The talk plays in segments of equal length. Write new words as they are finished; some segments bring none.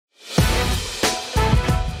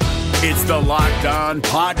It's the Locked On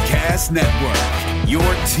Podcast Network, your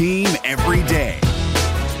team every day.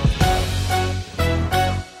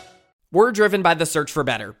 We're driven by the search for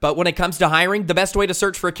better, but when it comes to hiring, the best way to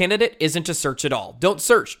search for a candidate isn't to search at all. Don't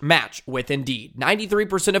search, match with Indeed.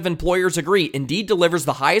 93% of employers agree Indeed delivers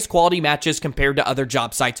the highest quality matches compared to other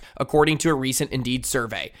job sites, according to a recent Indeed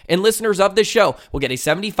survey. And listeners of this show will get a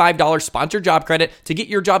 $75 sponsored job credit to get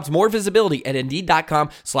your jobs more visibility at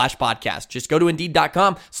Indeed.com/podcast. Just go to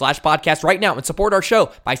Indeed.com/podcast right now and support our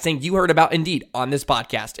show by saying you heard about Indeed on this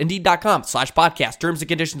podcast. Indeed.com/podcast. Terms and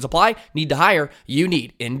conditions apply. Need to hire? You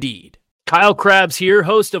need Indeed. Kyle Krabs here,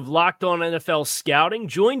 host of Locked On NFL Scouting.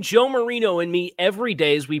 Join Joe Marino and me every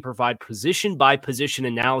day as we provide position-by-position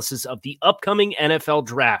analysis of the upcoming NFL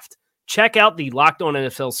Draft. Check out the Locked On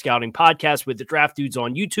NFL Scouting podcast with the Draft Dudes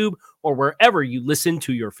on YouTube or wherever you listen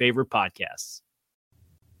to your favorite podcasts.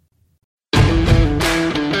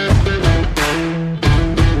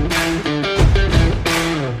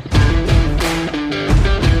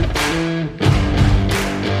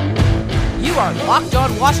 You are Locked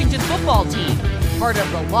On Washington Football Team, part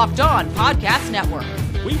of the Locked On Podcast Network.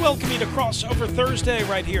 We welcome you to Crossover Thursday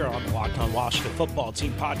right here on the Locked On Washington Football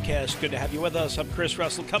Team podcast. Good to have you with us. I'm Chris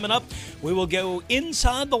Russell. Coming up, we will go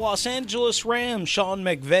inside the Los Angeles Rams. Sean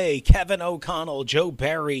McVay, Kevin O'Connell, Joe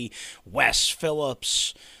Barry, Wes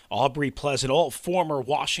Phillips, Aubrey Pleasant, all former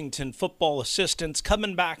Washington football assistants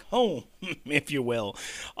coming back home, if you will,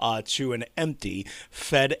 to an empty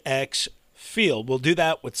FedEx Field. We'll do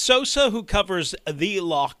that with Sosa, who covers the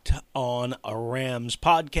Locked On Rams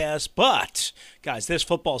podcast. But, guys, this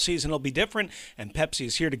football season will be different, and Pepsi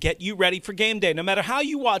is here to get you ready for game day. No matter how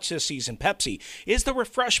you watch this season, Pepsi is the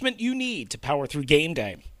refreshment you need to power through game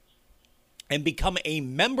day and become a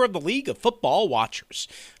member of the League of Football Watchers.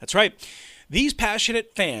 That's right. These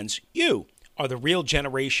passionate fans, you are the real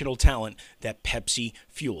generational talent that Pepsi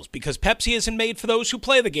fuels. Because Pepsi isn't made for those who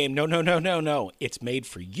play the game. No. It's made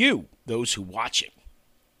for you, those who watch it.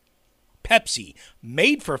 Pepsi,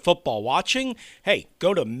 made for football watching. Hey,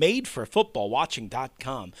 go to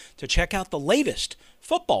madeforfootballwatching.com to check out the latest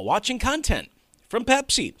football watching content from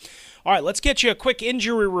Pepsi. All right, let's get you a quick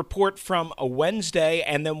injury report from a Wednesday,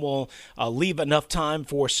 and then we'll leave enough time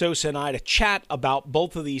for Sosa and I to chat about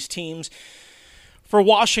both of these teams. For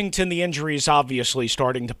Washington, the injuries obviously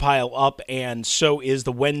starting to pile up, and so is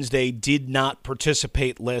the Wednesday did not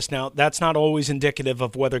participate list. Now, that's not always indicative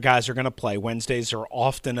of whether guys are going to play. Wednesdays are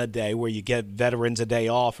often a day where you get veterans a day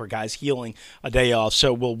off or guys healing a day off.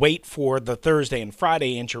 So we'll wait for the Thursday and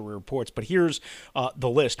Friday injury reports. But here's the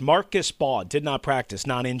list. Marcus Baugh did not practice,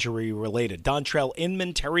 non-injury related. Dontrell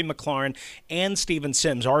Inman, Terry McLaurin, and Steven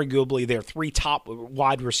Sims, arguably their three top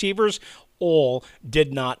wide receivers, all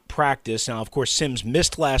did not practice. Now, of course, Sims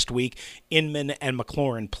missed last week. Inman and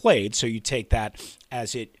McLaurin played, so you take that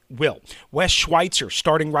as it will. Wes Schweitzer,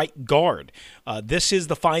 starting right guard. This is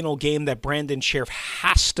the final game that Brandon Sheriff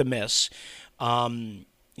has to miss.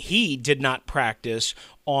 He did not practice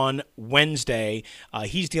on Wednesday.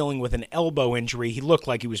 He's dealing with an elbow injury. He looked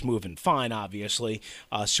like he was moving fine, obviously,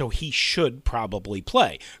 so he should probably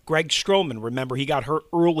play. Greg Stroman, remember, he got hurt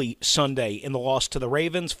early Sunday in the loss to the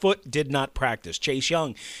Ravens. Foot did not practice. Chase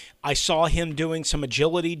Young, I saw him doing some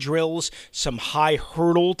agility drills, some high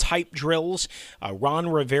hurdle type drills. Ron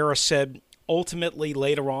Rivera said ultimately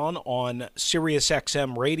later on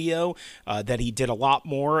SiriusXM radio that he did a lot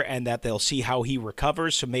more and that they'll see how he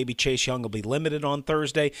recovers. So maybe Chase Young will be limited on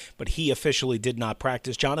Thursday, but he officially did not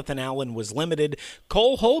practice. Jonathan Allen was limited.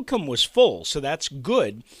 Cole Holcomb was full, so that's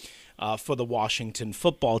good for the Washington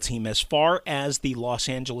football team. As far as the Los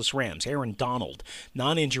Angeles Rams, Aaron Donald,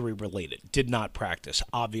 non-injury related, did not practice.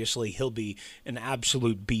 Obviously, he'll be an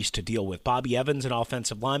absolute beast to deal with. Bobby Evans, an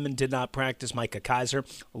offensive lineman, did not practice. Micah Kaiser,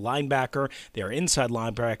 linebacker, their inside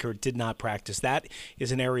linebacker, did not practice. That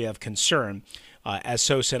is an area of concern. As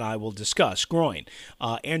Sosa and I will discuss. Groin.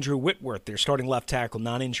 Andrew Whitworth, their starting left tackle,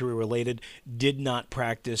 non-injury related, did not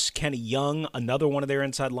practice. Kenny Young, another one of their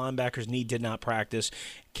inside linebackers, knee did not practice.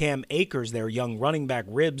 Cam Akers, their young running back,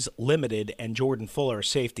 ribs limited, and Jordan Fuller,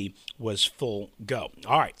 safety, was full go.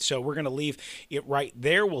 All right, so we're going to leave it right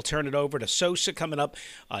there. We'll turn it over to Sosa coming up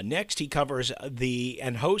next. He covers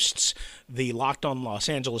and hosts the Locked On Los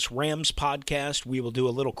Angeles Rams podcast. We will do a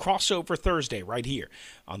little crossover Thursday right here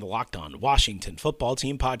on the Locked On Washington Football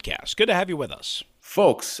Team podcast. Good to have you with us.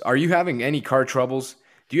 Folks, are you having any car troubles?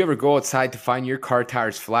 Do you ever go outside to find your car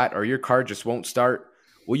tires flat or your car just won't start?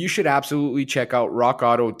 Well, you should absolutely check out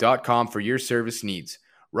rockauto.com for your service needs.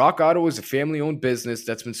 Rock Auto is a family-owned business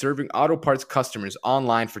that's been serving auto parts customers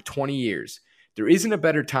online for 20 years. There isn't a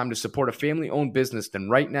better time to support a family-owned business than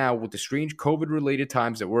right now with the strange COVID-related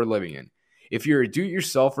times that we're living in. If you're a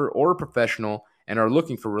do-it-yourselfer or a professional and are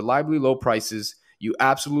looking for reliably low prices, you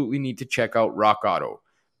absolutely need to check out Rock Auto.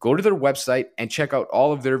 Go to their website and check out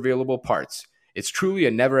all of their available parts. It's truly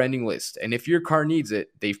a never-ending list, and if your car needs it,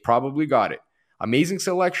 they've probably got it. Amazing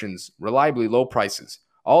selections, reliably low prices,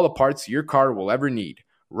 all the parts your car will ever need.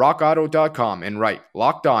 RockAuto.com and write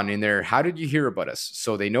Locked On in there. How did you hear about us?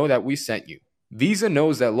 So they know that we sent you. Visa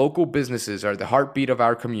knows that local businesses are the heartbeat of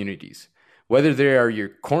our communities. Whether they are your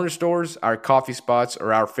corner stores, our coffee spots,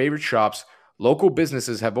 or our favorite shops, local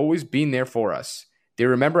businesses have always been there for us. They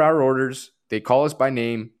remember our orders, they call us by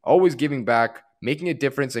name, always giving back, making a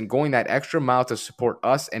difference, and going that extra mile to support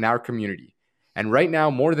us and our community. And right now,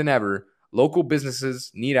 more than ever, local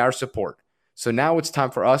businesses need our support. So now it's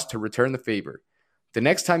time for us to return the favor. The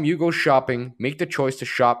next time you go shopping, make the choice to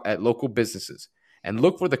shop at local businesses and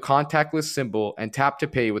look for the contactless symbol and tap to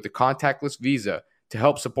pay with the contactless Visa to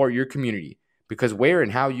help support your community, because where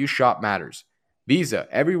and how you shop matters. Visa,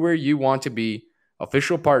 everywhere you want to be,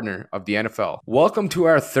 official partner of the NFL. Welcome to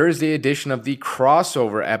our Thursday edition of the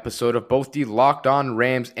crossover episode of both the Locked On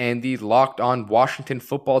Rams and the Locked On Washington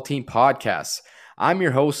Football Team podcasts. I'm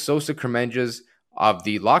your host, Sosa Kremenjas of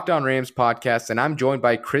the Locked On Rams podcast, and I'm joined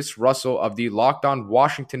by Chris Russell of the Locked On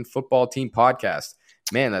Washington Football Team podcast.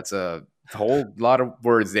 Man, that's a whole lot of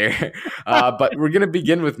words there. But we're going to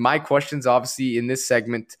begin with my questions, obviously, in this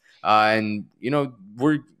segment. And,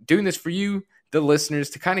 we're doing this for you, the listeners,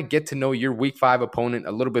 to kind of get to know your Week 5 opponent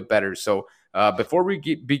a little bit better. So before we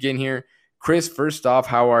begin here, Chris, first off,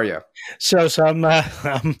 how are you? So I'm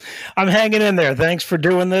hanging in there. Thanks for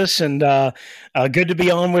doing this, and good to be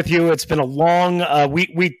on with you. It's been a long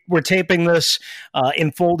we're taping this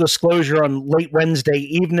in full disclosure on late Wednesday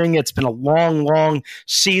evening. It's been a long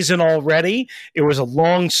season already. It was a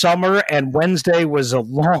long summer, and Wednesday was a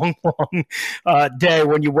long day.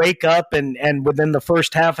 When you wake up and within the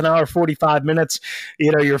first half an hour, 45 minutes,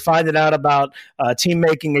 you're finding out about a team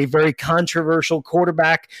making a very controversial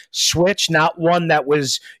quarterback switch. Not one that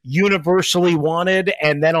was universally wanted,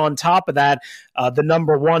 and then on top of that, the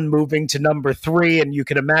number one moving to number 3, and you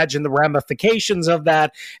can imagine the ramifications of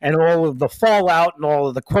that, and all of the fallout, and all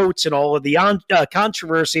of the quotes, and all of the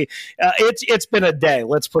controversy. It's been a day.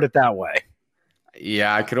 Let's put it that way.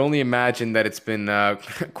 Yeah, I could only imagine that it's been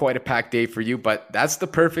quite a packed day for you, but that's the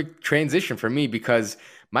perfect transition for me, because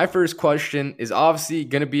my first question is obviously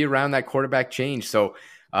going to be around that quarterback change. So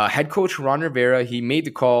head coach Ron Rivera, he made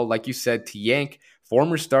the call, like you said, to yank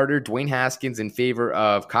former starter Dwayne Haskins in favor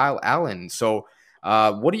of Kyle Allen. So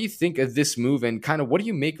what do you think of this move, and kind of what do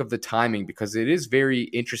you make of the timing? Because it is very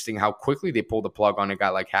interesting how quickly they pulled the plug on a guy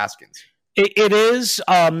like Haskins. It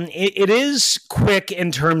is quick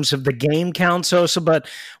in terms of the game count, Sosa, but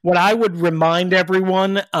what I would remind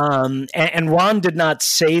everyone, and Ron did not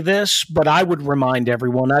say this, but I would remind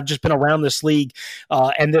everyone, I've just been around this league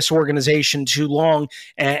and this organization too long,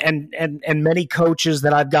 and many coaches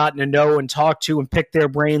that I've gotten to know and talk to and pick their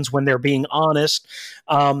brains when they're being honest.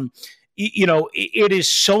 It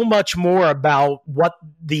is so much more about what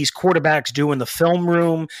these quarterbacks do in the film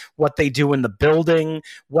room, what they do in the building,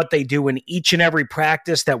 what they do in each and every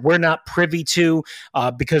practice that we're not privy to,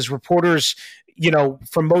 because reporters,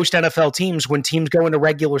 for most NFL teams, when teams go into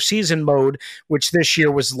regular season mode, which this year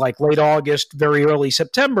was like late August, very early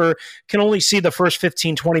September, can only see the first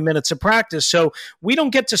 15, 20 minutes of practice. So we don't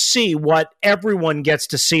get to see what everyone gets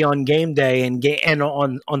to see on game day and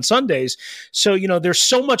on Sundays. So, there's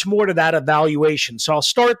so much more to that evaluation. So I'll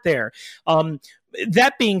start there.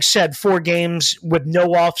 That being said, 4 games with no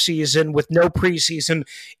offseason, with no preseason,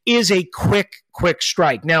 is a quick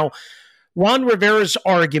strike. Now, Ron Rivera's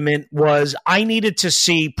argument was, I needed to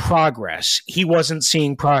see progress. He wasn't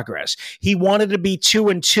seeing progress. He wanted to be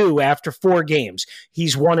 2-2 after 4 games.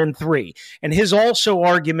 He's 1-3. And his also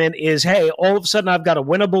argument is, hey, all of a sudden I've got a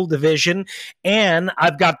winnable division, and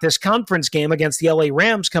I've got this conference game against the LA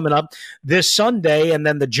Rams coming up this Sunday, and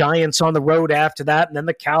then the Giants on the road after that, and then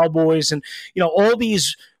the Cowboys, and all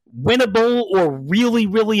these winnable or really,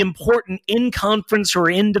 really important in-conference or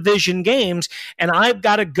in-division games, and I've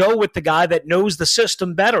got to go with the guy that knows the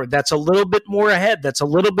system better, that's a little bit more ahead, that's a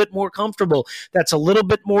little bit more comfortable, that's a little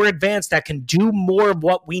bit more advanced, that can do more of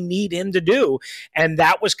what we need him to do, and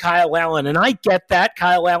that was Kyle Allen. And I get that.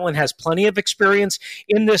 Kyle Allen has plenty of experience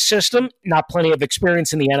in this system, not plenty of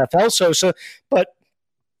experience in the NFL, but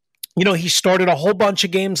He started a whole bunch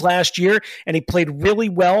of games last year, and he played really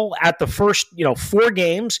well at the first, 4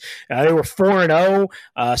 games. They were 4-0,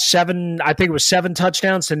 I think it was 7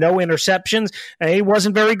 touchdowns to no interceptions. And he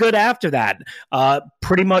wasn't very good after that.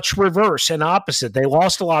 Pretty much reverse and opposite. They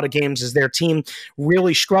lost a lot of games as their team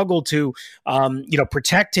really struggled to,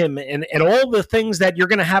 protect him and all the things that you're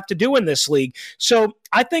going to have to do in this league. So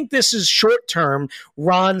I think this is short-term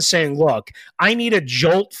Ron saying, look, I need a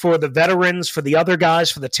jolt for the veterans, for the other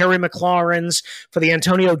guys, for the Terry McLaurins, for the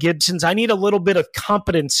Antonio Gibsons. I need a little bit of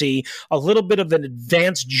competency, a little bit of an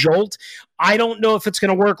advanced jolt. I don't know if it's going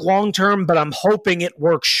to work long-term, but I'm hoping it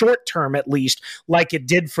works short-term at least, like it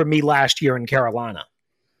did for me last year in Carolina.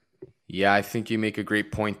 Yeah, I think you make a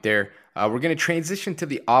great point there. We're going to transition to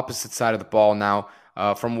the opposite side of the ball now.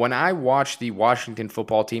 From when I watch the Washington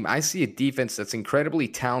football team, I see a defense that's incredibly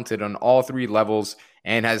talented on all 3 levels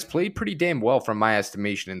and has played pretty damn well from my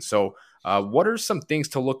estimation. And so what are some things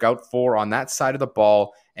to look out for on that side of the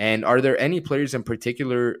ball? And are there any players in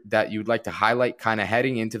particular that you'd like to highlight kind of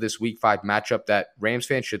heading into this Week 5 matchup that Rams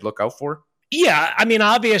fans should look out for? Yeah, I mean,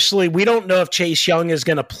 obviously, we don't know if Chase Young is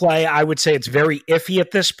going to play. I would say it's very iffy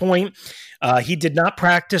at this point. He did not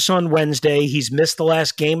practice on Wednesday. He's missed the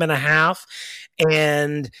last game and a half.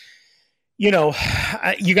 And, you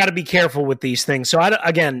got to be careful with these things. So,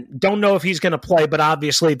 again, don't know if he's going to play, but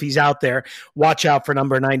obviously if he's out there, watch out for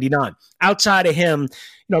number 99. Outside of him,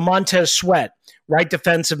 Montez Sweat, right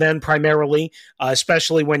defensive end primarily,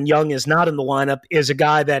 especially when Young is not in the lineup, is a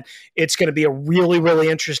guy that it's going to be a really, really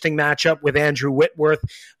interesting matchup with Andrew Whitworth,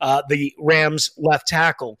 the Rams left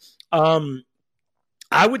tackle.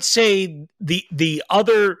 I would say the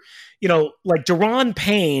other, like Daron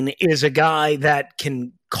Payne is a guy that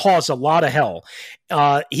can cause a lot of hell.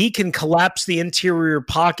 He can collapse the interior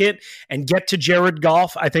pocket and get to Jared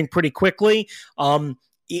Goff, I think, pretty quickly.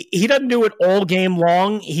 He doesn't do it all game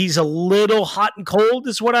long. He's a little hot and cold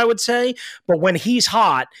is what I would say. But when he's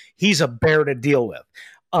hot, he's a bear to deal with.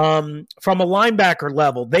 From a linebacker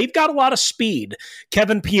level, they've got a lot of speed.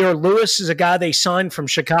 Kevin Pierre-Louis is a guy they signed from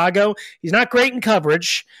Chicago. He's not great in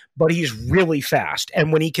coverage, but he's really fast.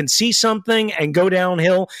 And when he can see something and go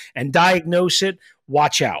downhill and diagnose it,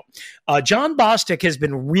 watch out. John Bostic has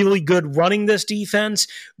been really good running this defense,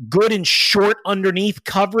 good in short underneath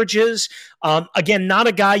coverages. Again, not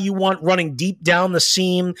a guy you want running deep down the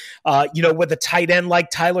seam, with a tight end like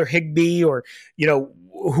Tyler Higbee or,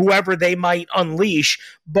 whoever they might unleash,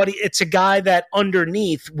 but it's a guy that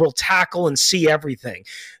underneath will tackle and see everything.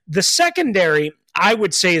 The secondary, I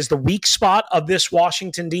would say, is the weak spot of this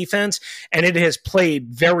Washington defense, and it has played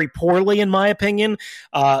very poorly, in my opinion.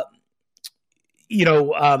 Ronald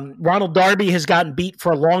Darby has gotten beat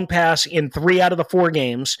for a long pass in 3 out of the 4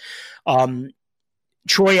 games.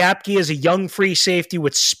 Troy Apke is a young free safety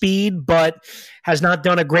with speed, but has not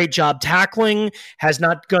done a great job tackling, has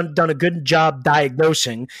not done a good job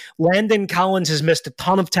diagnosing. Landon Collins has missed a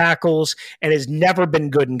ton of tackles and has never been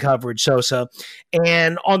good in coverage, Sosa.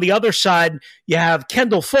 And on the other side, you have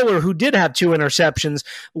Kendall Fuller, who did have 2 interceptions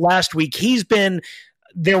last week. He's been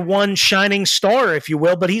their one shining star, if you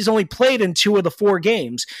will, but he's only played in 2 of the 4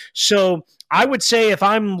 games. So I would say if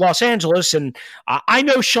I'm Los Angeles, and I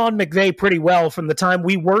know Sean McVay pretty well from the time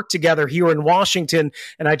we worked together here in Washington,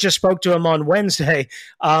 and I just spoke to him on Wednesday.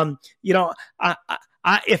 If I'm Sean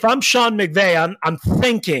McVay, I'm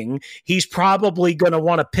thinking he's probably going to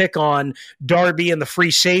want to pick on Darby and the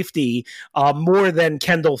free safety more than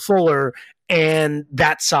Kendall Fuller and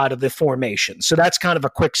that side of the formation. So that's kind of a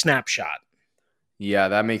quick snapshot. Yeah,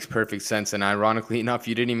 that makes perfect sense. And ironically enough,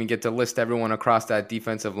 you didn't even get to list everyone across that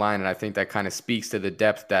defensive line. And I think that kind of speaks to the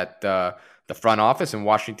depth that the front office in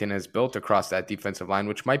Washington has built across that defensive line,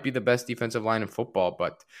 which might be the best defensive line in football.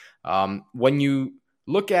 But when you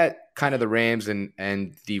look at kind of the Rams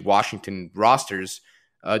and the Washington rosters,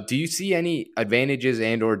 do you see any advantages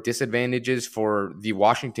and or disadvantages for the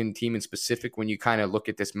Washington team in specific when you kind of look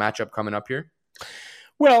at this matchup coming up here?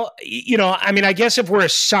 Well, I guess if we're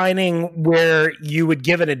assigning where you would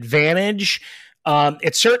give an advantage,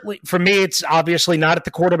 it's certainly, for me, it's obviously not at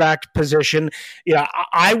the quarterback position.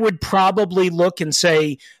 I would probably look and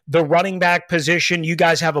say the running back position, you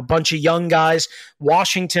guys have a bunch of young guys.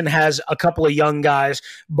 Washington has a couple of young guys,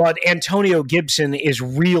 but Antonio Gibson is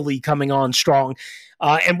really coming on strong.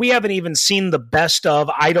 And we haven't even seen the best of,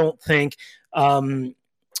 I don't think,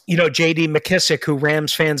 J.D. McKissick, who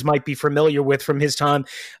Rams fans might be familiar with from his time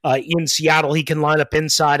in Seattle. He can line up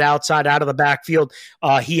inside, outside, out of the backfield.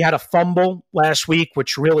 He had a fumble last week,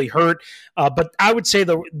 which really hurt. But I would say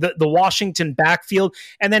the Washington backfield.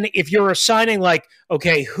 And then if you're assigning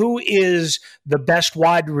okay, who is the best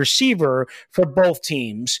wide receiver for both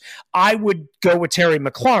teams, I would go with Terry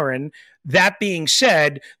McLaurin. That being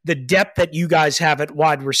said, the depth that you guys have at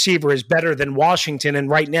wide receiver is better than Washington, and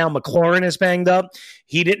right now McLaurin is banged up.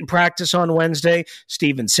 He didn't practice on Wednesday.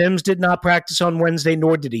 Steven Sims did not practice on Wednesday,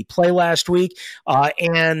 nor did he play last week.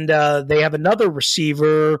 And they have another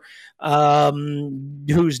receiver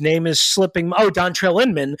whose name is slipping. Dontrell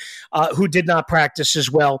Inman, who did not practice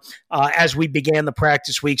as well as we began the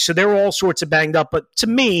practice week. So they're all sorts of banged up. But to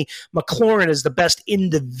me, McLaurin is the best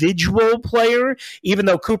individual player, even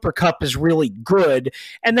though Cooper Kupp is really good.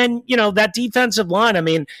 And then, that defensive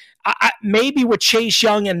line, maybe with Chase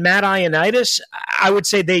Young and Matt Ioannidis, I would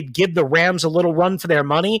say they'd give the Rams a little run for their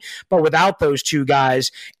money. But without those two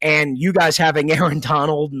guys, and you guys having Aaron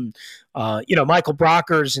Donald and Michael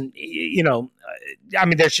Brockers, and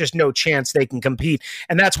there's just no chance they can compete,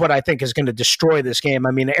 and that's what I think is going to destroy this game.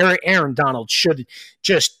 Aaron Donald should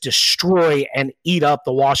just destroy and eat up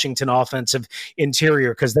the Washington offensive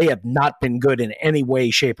interior because they have not been good in any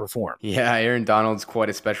way, shape, or form. Yeah, Aaron Donald's quite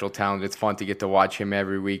a special talent. It's fun to get to watch him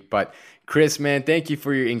every week. But Chris, man, thank you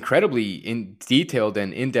for your incredibly detailed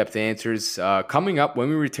and in-depth answers. Coming up when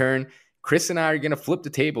we return, Chris and I are going to flip the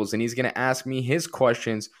tables, and he's going to ask me his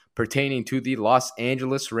questions pertaining to the Los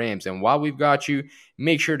Angeles Rams. And while we've got you,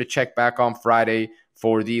 make sure to check back on Friday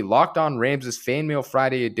for the Locked On Rams' Fan Mail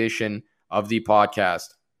Friday edition of the podcast.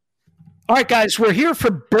 All right, guys, we're here for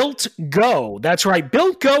Built Go. That's right.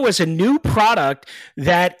 Built Go is a new product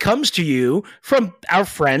that comes to you from our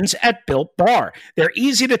friends at Built Bar. They're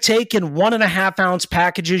easy to take in 1.5-ounce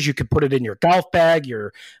packages. You can put it in your golf bag,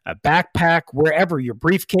 your backpack, wherever, your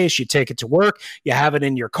briefcase. You take it to work. You have it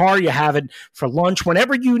in your car. You have it for lunch.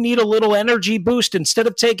 Whenever you need a little energy boost, instead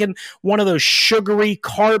of taking one of those sugary,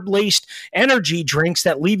 carb-laced energy drinks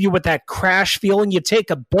that leave you with that crash feeling, you take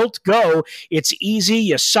a Built Go. It's easy.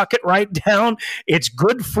 You suck it right down. It's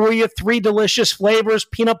good for you. 3 delicious flavors: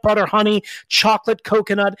 peanut butter, honey, chocolate,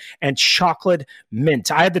 coconut, and chocolate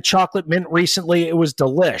mint. I had the chocolate mint recently. It was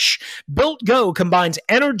delish. Built Go combines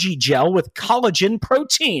energy gel with collagen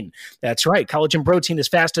protein. That's right. Collagen protein is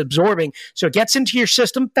fast absorbing, so it gets into your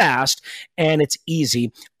system fast, and it's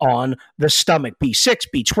easy on the stomach. B6,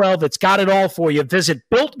 B12, it's got it all for you. Visit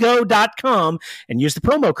BuiltGo.com and use the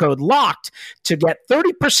promo code LOCKED to get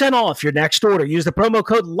 30% off your next order. Use the promo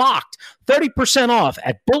code LOCKED. 30% off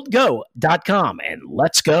at BuiltGo.com, and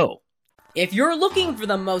let's go. If you're looking for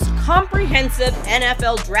the most comprehensive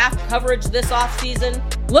NFL draft coverage this offseason,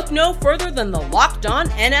 look no further than the Locked On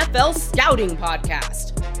NFL Scouting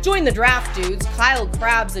Podcast. Join the draft dudes, Kyle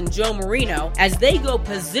Krabs and Joe Marino, as they go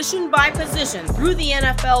position by position through the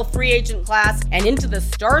NFL free agent class and into the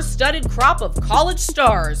star-studded crop of college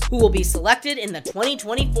stars who will be selected in the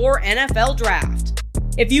 2024 NFL Draft.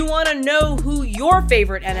 If you want to know who your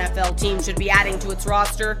favorite NFL team should be adding to its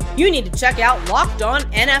roster, you need to check out Locked On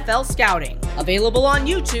NFL Scouting, available on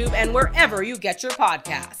YouTube and wherever you get your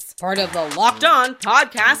podcasts. Part of the Locked On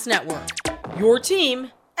Podcast Network, your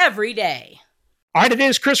team every day. All right, it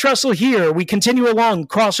is Chris Russell here. We continue along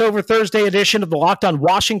crossover Thursday edition of the Locked On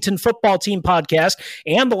Washington Football Team podcast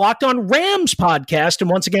and the Locked On Rams podcast. And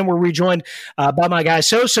once again, we're rejoined by my guy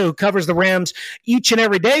Sosa, who covers the Rams each and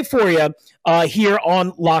every day for you here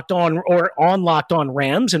on Locked On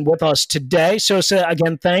Rams, and with us today. Sosa,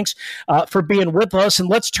 again, thanks for being with us. And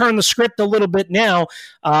let's turn the script a little bit now.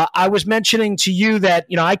 I was mentioning to you that,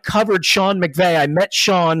 I covered Sean McVay. I met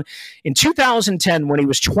Sean in 2010 when he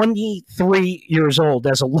was 23 years old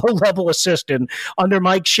as a low-level assistant under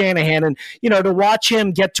Mike Shanahan. And, to watch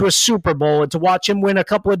him get to a Super Bowl and to watch him win a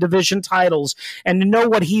couple of division titles and to know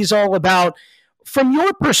what he's all about, from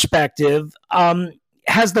your perspective,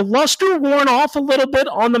 has the luster worn off a little bit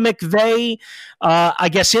on the McVay,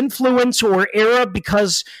 influence or era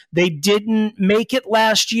because they didn't make it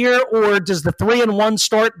last year? Or does the 3-1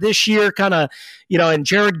 start this year kind of, and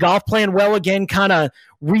Jared Goff playing well again, kind of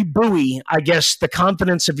rebuoy, the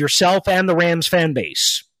confidence of yourself and the Rams fan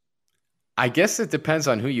base? I guess it depends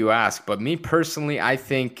on who you ask, but me personally, I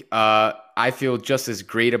think I feel just as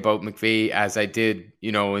great about McVay as I did,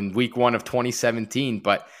 in week 1 of 2017.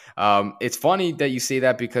 But it's funny that you say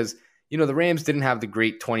that because, the Rams didn't have the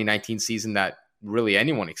great 2019 season that really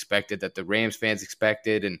anyone expected, that the Rams fans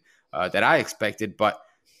expected and that I expected. But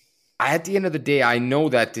at the end of the day, I know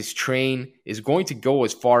that this train is going to go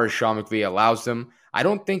as far as Sean McVay allows them. I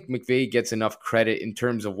don't think McVay gets enough credit in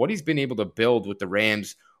terms of what he's been able to build with the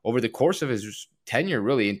Rams over the course of his tenure,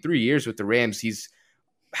 really in 3 years with the Rams, he's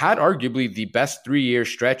had arguably the best 3-year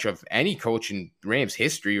stretch of any coach in Rams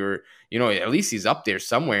history, or, at least he's up there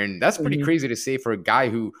somewhere. And that's pretty crazy to say for a guy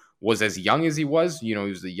who was as young as he was. He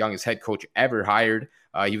was the youngest head coach ever hired.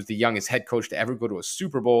 He was the youngest head coach to ever go to a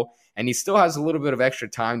Super Bowl. And he still has a little bit of extra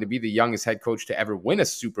time to be the youngest head coach to ever win a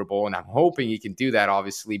Super Bowl. And I'm hoping he can do that,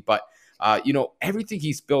 obviously. But, everything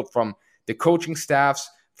he's built, from the coaching staffs,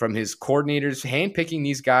 from his coordinators, handpicking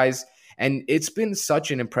these guys. And it's been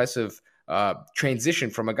such an impressive transition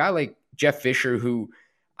from a guy like Jeff Fisher, who,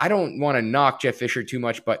 I don't want to knock Jeff Fisher too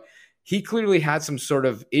much, but he clearly had some sort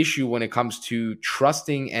of issue when it comes to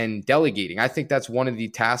trusting and delegating. I think that's one of the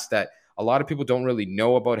tasks that a lot of people don't really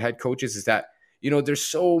know about head coaches, is that, there's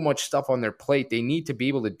so much stuff on their plate. They need to be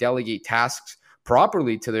able to delegate tasks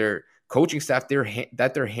properly to their coaching staff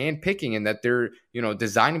that they're handpicking and that they're,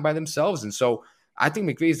 designing by themselves. And so I think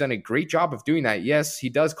McVay's done a great job of doing that. Yes, he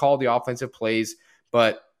does call the offensive plays,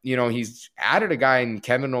 but he's added a guy in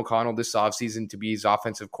Kevin O'Connell this offseason to be his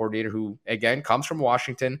offensive coordinator, who, again, comes from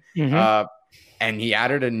Washington. And he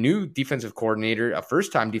added a new defensive coordinator, a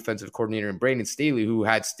first-time defensive coordinator in Brandon Staley, who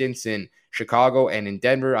had stints in Chicago and in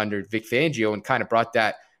Denver under Vic Fangio, and kind of brought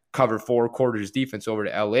that cover 4 quarters defense over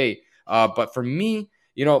to LA. But for me,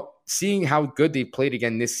 seeing how good they played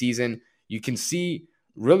again this season, you can see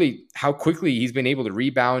really how quickly he's been able to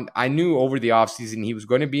rebound. I knew over the offseason he was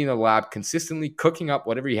going to be in the lab consistently cooking up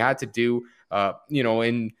whatever he had to do,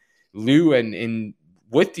 in lieu and in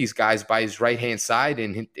with these guys by his right-hand side,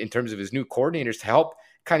 and in terms of his new coordinators, to help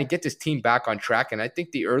kind of get this team back on track. And I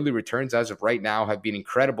think the early returns as of right now have been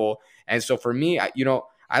incredible. And so for me,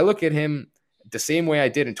 I look at him the same way I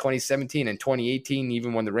did in 2017 and 2018,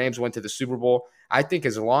 even when the Rams went to the Super Bowl. I think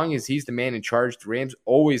as long as he's the man in charge, the Rams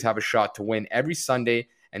always have a shot to win every Sunday.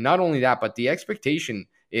 And not only that, but the expectation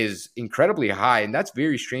is incredibly high. And that's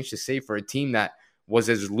very strange to say for a team that was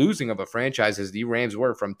as losing of a franchise as the Rams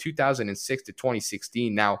were from 2006 to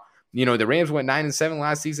 2016. Now, the Rams went 9-7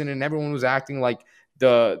 last season, and everyone was acting like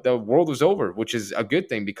the world was over, which is a good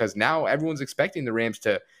thing, because now everyone's expecting the Rams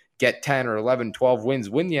to get 10 or 11, 12 wins,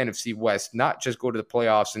 win the NFC West, not just go to the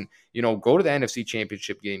playoffs and, go to the NFC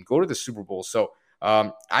Championship game, go to the Super Bowl. So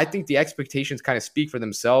I think the expectations kind of speak for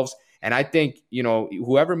themselves. And I think,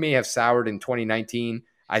 whoever may have soured in 2019,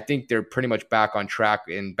 I think they're pretty much back on track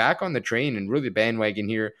and back on the train and really bandwagon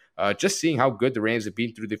here, just seeing how good the Rams have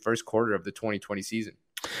been through the first quarter of the 2020 season.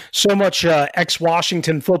 So much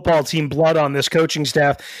ex-Washington football team blood on this coaching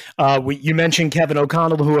staff. You mentioned Kevin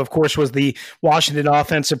O'Connell, who, of course, was the Washington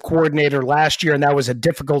offensive coordinator last year, and that was a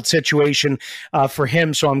difficult situation for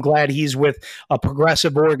him. So I'm glad he's with a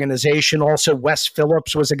progressive organization. Also, Wes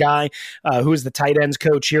Phillips was a guy who was the tight ends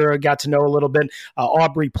coach here. I got to know a little bit.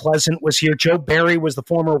 Aubrey Pleasant was here. Joe Barry was the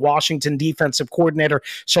former Washington defensive coordinator.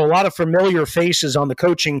 So a lot of familiar faces on the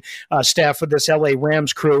coaching staff for this LA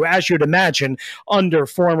Rams crew, as you'd imagine, under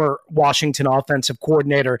former Washington offensive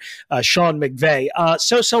coordinator Sean McVay.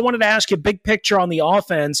 So I wanted to ask you, big picture on the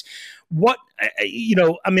offense, what,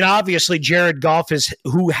 obviously Jared Goff is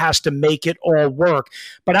who has to make it all work.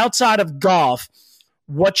 But outside of Goff,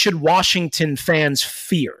 what should Washington fans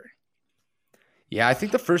fear? Yeah, I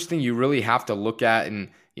think the first thing you really have to look at, and,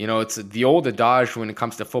 it's the old adage when it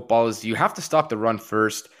comes to football, is you have to stop the run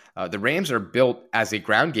first. The Rams are built as a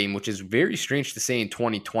ground game, which is very strange to say in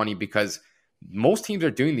 2020, because most teams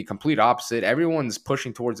are doing the complete opposite. Everyone's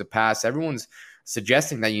pushing towards a pass. Everyone's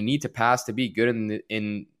suggesting that you need to pass to be good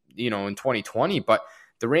in 2020. But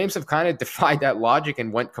the Rams have kind of defied that logic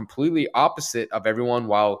and went completely opposite of everyone.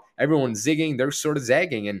 While everyone's zigging, they're sort of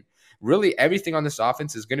zagging. And really everything on this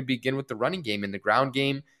offense is going to begin with the running game, and the ground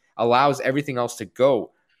game allows everything else to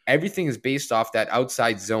go. Everything is based off that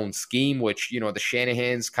outside zone scheme, which, the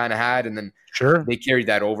Shanahans kind of had. And then they carried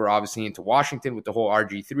that over, obviously, into Washington with the whole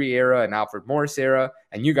RG3 era and Alfred Morris era.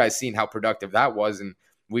 And you guys seen how productive that was. And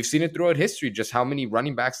we've seen it throughout history, just how many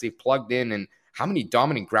running backs they've plugged in and how many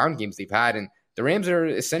dominant ground games they've had. And the Rams are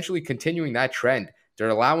essentially continuing that trend. They're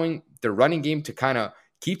allowing their running game to kind of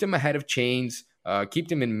keep them ahead of chains, keep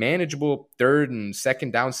them in manageable third and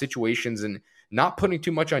second down situations, and not putting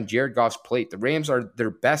too much on Jared Goff's plate. The Rams are their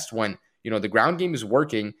best when, the ground game is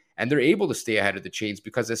working and they're able to stay ahead of the chains,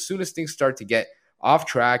 because as soon as things start to get off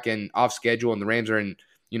track and off schedule and the Rams are in,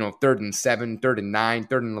 3rd and 7, 3rd and 9,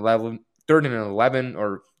 3rd and 11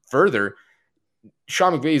 or further,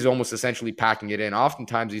 Sean McVay is almost essentially packing it in.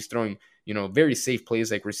 Oftentimes he's throwing, very safe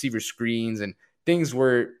plays like receiver screens and things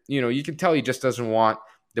where, you can tell he just doesn't want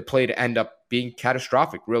the play to end up being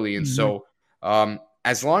catastrophic, really. And so,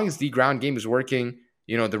 as long as the ground game is working,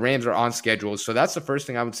 the Rams are on schedule. So that's the first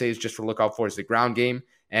thing I would say is just to look out for is the ground game.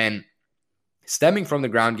 And stemming from the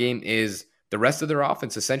ground game is the rest of their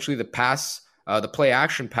offense, essentially the play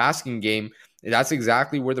action passing game. That's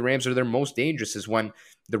exactly where the Rams are their most dangerous, is when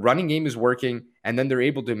the running game is working and then they're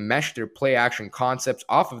able to mesh their play action concepts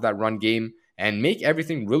off of that run game and make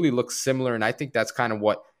everything really look similar. And I think that's kind of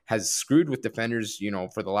what has screwed with defenders,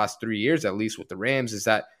 for the last 3 years, at least with the Rams, is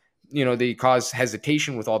that, they cause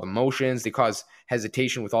hesitation with all the motions. They cause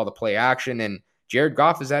hesitation with all the play action. And Jared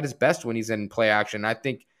Goff is at his best when he's in play action. I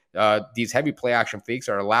think these heavy play action fakes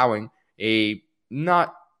are allowing I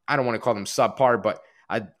don't want to call them subpar, but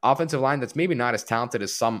an offensive line that's maybe not as talented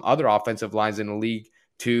as some other offensive lines in the league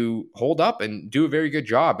to hold up and do a very good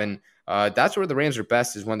job. And that's where the Rams are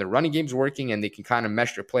best, is when the running game's working and they can kind of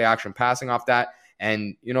mesh their play action passing off that.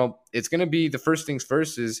 And, it's going to be the first things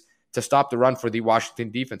first is to stop the run for the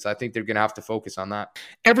Washington defense. I think they're going to have to focus on that.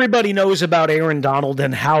 Everybody knows about Aaron Donald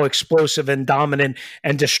and how explosive and dominant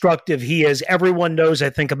and destructive he is. Everyone knows, I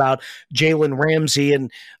think, about Jalen Ramsey. And,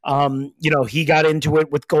 he got into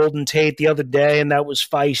it with Golden Tate the other day, and that was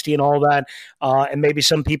feisty and all that. And maybe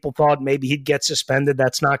some people thought maybe he'd get suspended.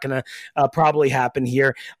 That's not going to probably happen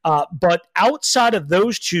here. But outside of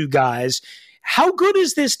those two guys, how good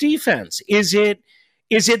is this defense? Is it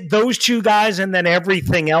those two guys and then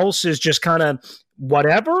everything else is just kind of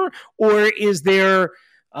whatever? Or is there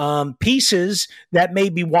pieces that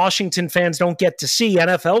maybe Washington fans don't get to see,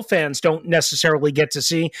 NFL fans don't necessarily get to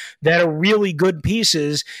see, that are really good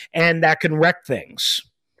pieces and that can wreck things?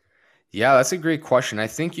 Yeah, that's a great question. I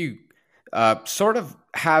think you sort of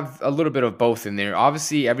have a little bit of both in there.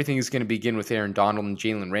 Obviously, everything is going to begin with Aaron Donald and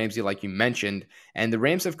Jalen Ramsey, like you mentioned. And the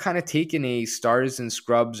Rams have kind of taken a stars and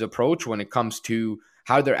scrubs approach when it comes to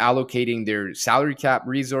how they're allocating their salary cap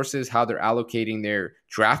resources, how they're allocating their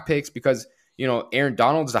draft picks, because, Aaron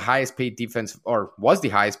Donald's the highest paid was the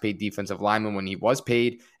highest paid defensive lineman when he was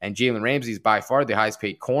paid, and Jalen Ramsey's by far the highest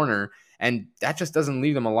paid corner. And that just doesn't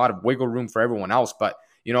leave them a lot of wiggle room for everyone else. But,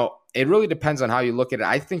 it really depends on how you look at it.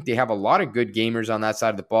 I think they have a lot of good gamers on that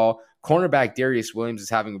side of the ball. Cornerback Darius Williams is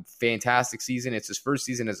having a fantastic season. It's his first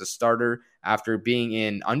season as a starter after being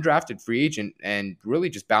an undrafted free agent and really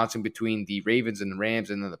just bouncing between the Ravens and the Rams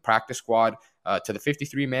and then the practice squad to the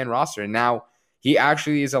 53-man roster. And now he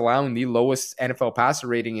actually is allowing the lowest NFL passer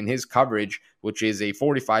rating in his coverage, which is a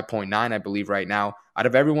 45.9, I believe, right now, out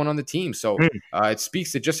of everyone on the team. So it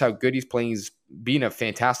speaks to just how good he's playing. He's being a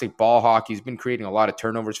fantastic ball hawk. He's been creating a lot of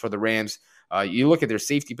turnovers for the Rams. You look at their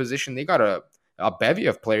safety position, they got a bevy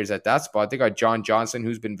of players at that spot. They got John Johnson,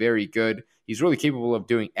 who's been very good. He's really capable of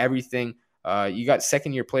doing everything. You got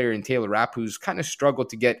second-year player in Taylor Rapp, who's kind of struggled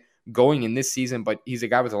to get going in this season, but he's a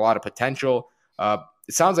guy with a lot of potential.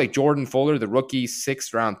 It sounds like Jordan Fuller, the rookie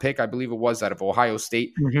 6th-round pick, I believe it was, out of Ohio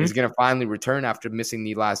State, is going to finally return after missing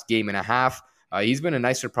the last game and a half. He's been a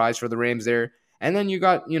nice surprise for the Rams there. And then you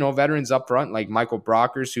got, veterans up front like Michael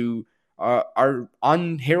Brockers, who are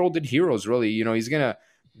unheralded heroes, really. He's going to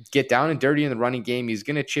get down and dirty in the running game. He's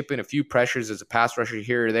going to chip in a few pressures as a pass rusher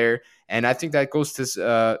here or there. And I think that goes to,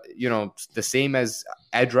 the same as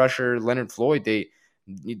edge rusher Leonard Floyd.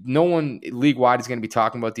 No one league-wide is going to be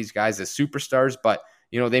talking about these guys as superstars, but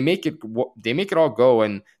they make it all go,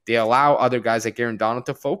 and they allow other guys like Aaron Donald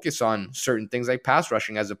to focus on certain things like pass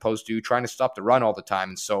rushing as opposed to trying to stop the run all the time.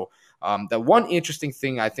 And so the one interesting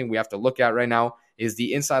thing I think we have to look at right now is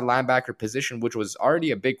the inside linebacker position, which was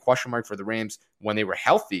already a big question mark for the Rams when they were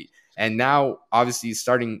healthy. And now, obviously,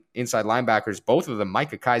 starting inside linebackers, both of them,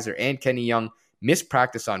 Micah Kiser and Kenny Young, missed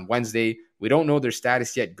practice on Wednesday. We don't know their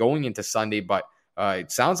status yet going into Sunday, but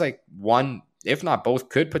it sounds like one, if not both,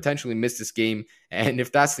 could potentially miss this game. And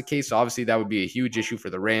if that's the case, obviously that would be a huge issue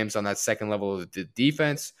for the Rams on that second level of the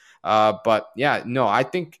defense. But yeah, no, I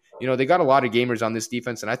think, they got a lot of gamers on this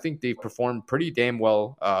defense, and I think they've performed pretty damn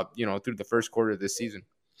well, through the first quarter of this season.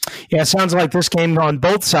 Yeah, it sounds like this game on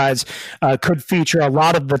both sides could feature a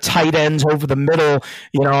lot of the tight ends over the middle,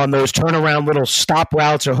 on those turnaround little stop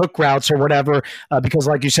routes or hook routes or whatever, because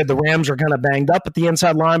like you said, the Rams are kind of banged up at the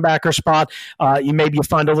inside linebacker spot. You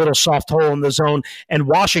find a little soft hole in the zone, and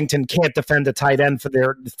Washington can't defend a tight end for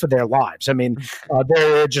their lives. I mean,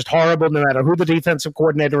 they're just horrible no matter who the defensive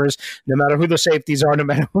coordinator is, no matter who the safeties are, no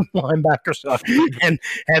matter who the linebackers are.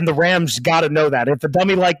 And the Rams got to know that. If a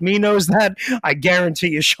dummy like me knows that, I guarantee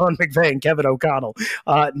you Sean Mcvay and Kevin O'Connell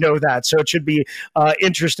know that. So it should be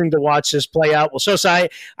interesting to watch this play out. Well, Sosa,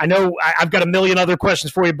 I know I've got a million other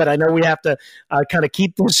questions for you, but I know we have to kind of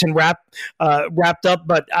keep this and wrapped up.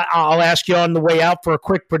 But I'll ask you on the way out for a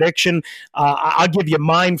quick prediction. I'll give you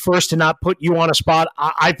mine first to not put you on a spot.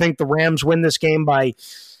 I think the Rams win this game by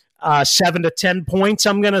 7 to 10 points,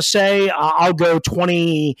 I'm going to say. I'll go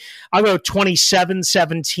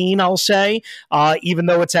 27-17, I'll say. Even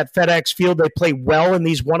though it's at FedEx Field, they play well in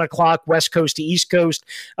these 1 o'clock West Coast to East Coast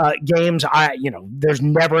games. There's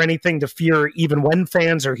never anything to fear even when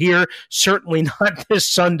fans are here. Certainly not this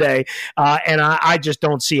Sunday. And I just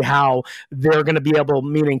don't see how they're going to be able,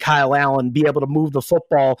 meaning Kyle Allen, be able to move the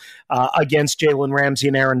football against Jalen Ramsey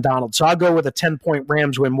and Aaron Donald. So I'll go with a 10-point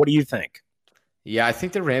Rams win. What do you think? Yeah, I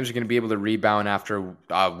think the Rams are going to be able to rebound after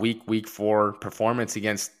week 4 performance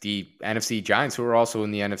against the NFC Giants, who are also in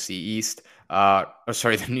the NFC East.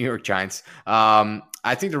 The New York Giants.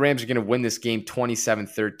 I think the Rams are going to win this game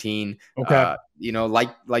 27-13. Okay.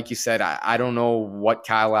 Like you said, I don't know what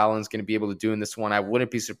Kyle Allen's going to be able to do in this one. I wouldn't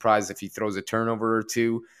be surprised if he throws a turnover or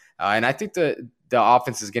two. And I think the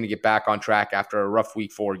offense is going to get back on track after a rough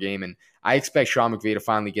week 4 game. And I expect Sean McVay to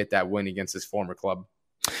finally get that win against his former club.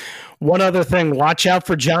 One other thing, watch out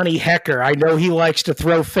for Johnny Hekker. I know he likes to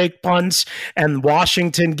throw fake punts, and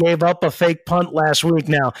Washington gave up a fake punt last week.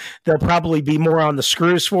 Now, they'll probably be more on the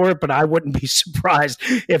screws for it, but I wouldn't be surprised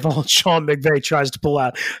if old Sean McVay tries to pull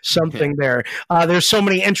out something there. There's so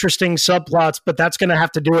many interesting subplots, but that's going to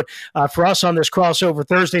have to do it for us on this Crossover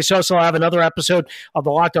Thursday. So I'll have another episode of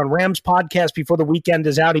the Locked On Rams podcast before the weekend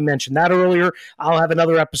is out. He mentioned that earlier. I'll have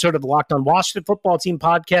another episode of the Locked On Washington Football Team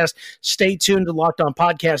podcast. Stay tuned to the Locked On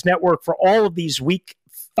Podcast Network for all of these Week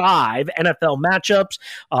 5 NFL matchups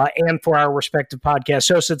and for our respective podcasts.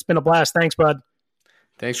 So it's been a blast. Thanks, bud.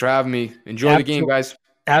 Thanks for having me. Enjoy the game, guys.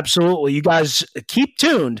 Absolutely. You guys keep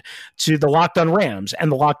tuned to the Locked On Rams and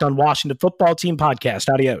the Locked On Washington Football Team podcast.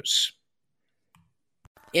 Adios.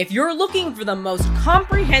 If you're looking for the most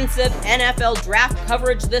comprehensive NFL draft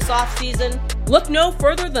coverage this offseason, look no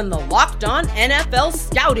further than the Locked On NFL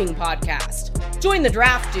Scouting Podcast. Join the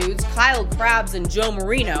draft dudes, Kyle Krabs and Joe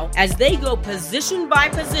Marino, as they go position by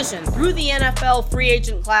position through the NFL free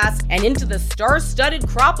agent class and into the star-studded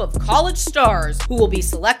crop of college stars who will be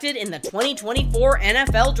selected in the 2024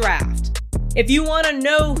 NFL Draft. If you want to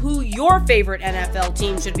know who your favorite NFL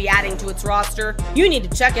team should be adding to its roster, you need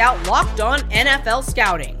to check out Locked On NFL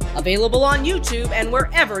Scouting, available on YouTube and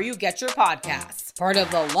wherever you get your podcasts. Part of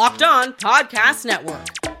the Locked On Podcast Network,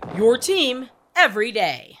 your team every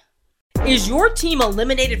day. Is your team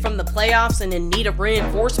eliminated from the playoffs and in need of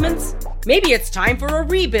reinforcements? Maybe it's time for a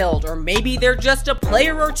rebuild, or maybe they're just a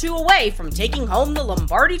player or two away from taking home the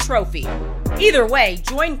Lombardi Trophy. Either way,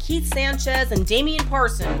 join Keith Sanchez and Damian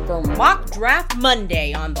Parson for Mock Draft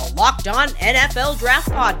Monday on the Locked On NFL Draft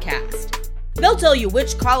Podcast. They'll tell you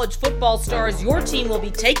which college football stars your team will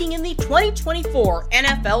be taking in the 2024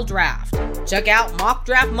 NFL Draft. Check out Mock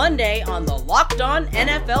Draft Monday on the Locked On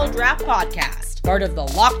NFL Draft Podcast, part of the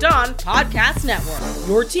Locked On Podcast Network,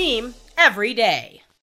 your team every day.